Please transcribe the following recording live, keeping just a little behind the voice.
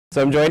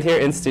So I'm joined here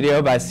in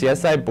studio by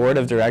CSI Board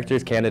of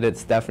Directors candidate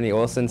Stephanie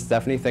Oleson.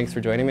 Stephanie, thanks for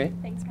joining me.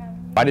 Thanks for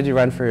having me. Why did you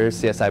run for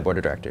CSI Board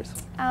of Directors?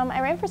 I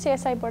ran for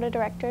CSI Board of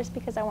Directors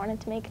because I wanted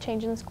to make a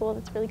change in the school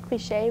that's really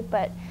cliche,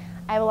 but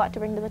I have a lot to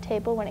bring to the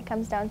table when it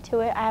comes down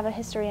to it. I have a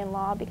history in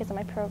law because of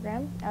my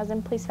program. I was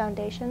in police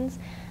foundations.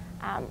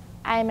 I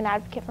am an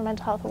advocate for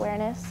mental health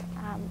awareness.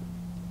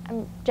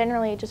 I'm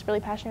generally just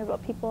really passionate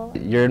about people.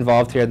 You're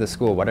involved here at the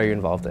school. What are you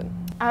involved in?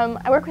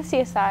 I work with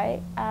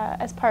CSI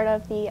as part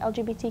of the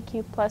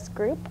LGBTQ+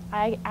 group.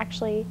 I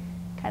actually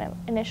kind of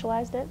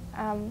initialized it.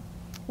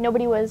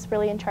 Nobody was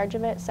really in charge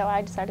of it, so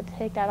I decided to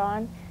take that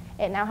on.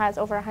 It now has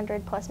over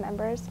 100+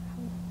 members.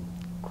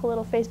 Cool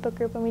little Facebook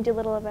group, and we do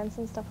little events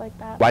and stuff like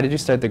that. Why did you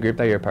start the group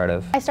that you're part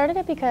of? I started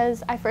it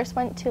because I first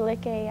went to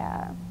like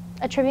a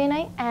trivia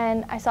night,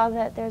 and I saw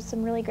that there's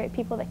some really great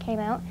people that came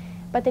out,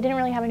 but they didn't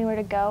really have anywhere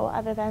to go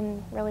other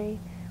than really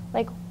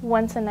like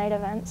once a night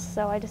events.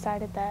 So I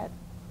decided that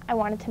I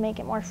wanted to make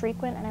it more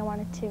frequent, and I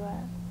wanted to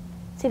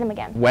see them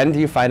again. When do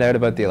you find out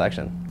about the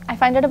election? I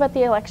find out about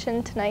the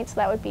election tonight, so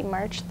that would be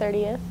March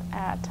 30th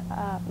at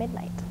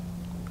midnight.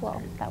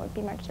 Well, that would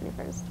be March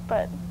 31st,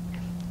 but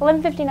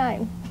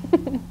 11:59.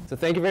 So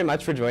thank you very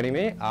much for joining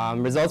me.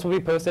 Results will be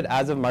posted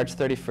as of March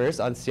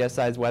 31st on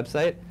CSI's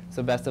website.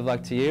 So best of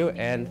luck to you,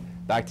 and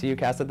back to you,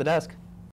 Cass, at the desk.